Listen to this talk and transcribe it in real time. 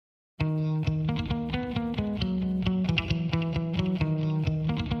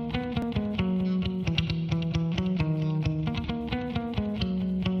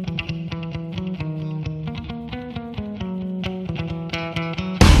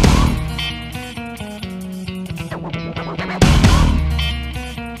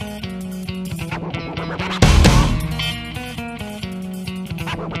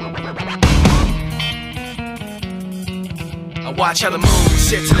Watch how the moon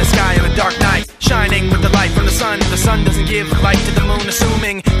sits in the sky on a dark night, shining with the light from the sun. The sun doesn't give light to the moon,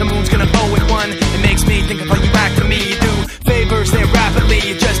 assuming the moon's gonna owe it one. It makes me think of how you act to me. You do favors there rapidly,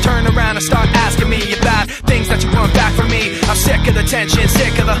 you just turn around and start asking me about things that you want back from me. I'm sick of the tension,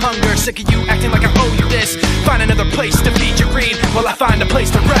 sick of the hunger, sick of you acting like I owe you this. Find another place to feed your greed while I find a place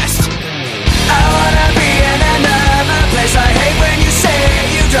to rest. I wanna be in another place. I hate when you say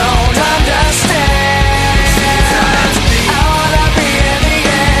you don't understand. I wanna be in the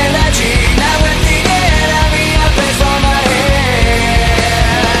energy, not with the enemy. A place for my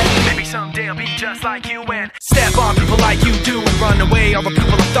head. Maybe someday I'll be just like you and step on people like you do and run away all the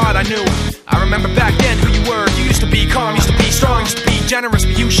people I thought I knew. I remember back then who you were. You used to be calm, used to be strong, used to be generous,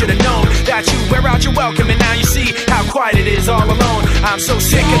 but you should have known that you wear out your welcome, and now you see how quiet it is all alone. I'm so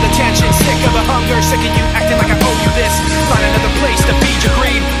sick of the tension, sick of the hunger, sick of you acting like I owe you this. Find another place to feed your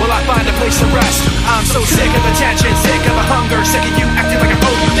greed while I find a place to rest. I'm so sick of the tension, sick of the hunger, sick of you acting like I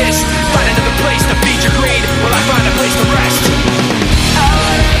owe you this. Find another place to feed your greed while I find a place to rest. I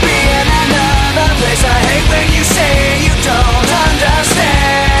wanna be in another place. I hate when you say you don't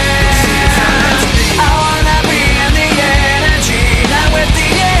understand. I wanna be in the energy, not with the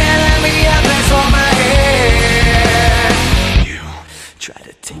enemy. A place for my head. You try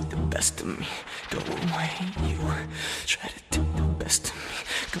to take the best of me, go away. You try to take the best of me,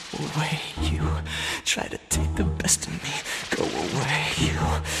 go away. You try to take the best of me, go away. You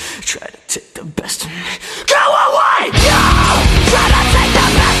try to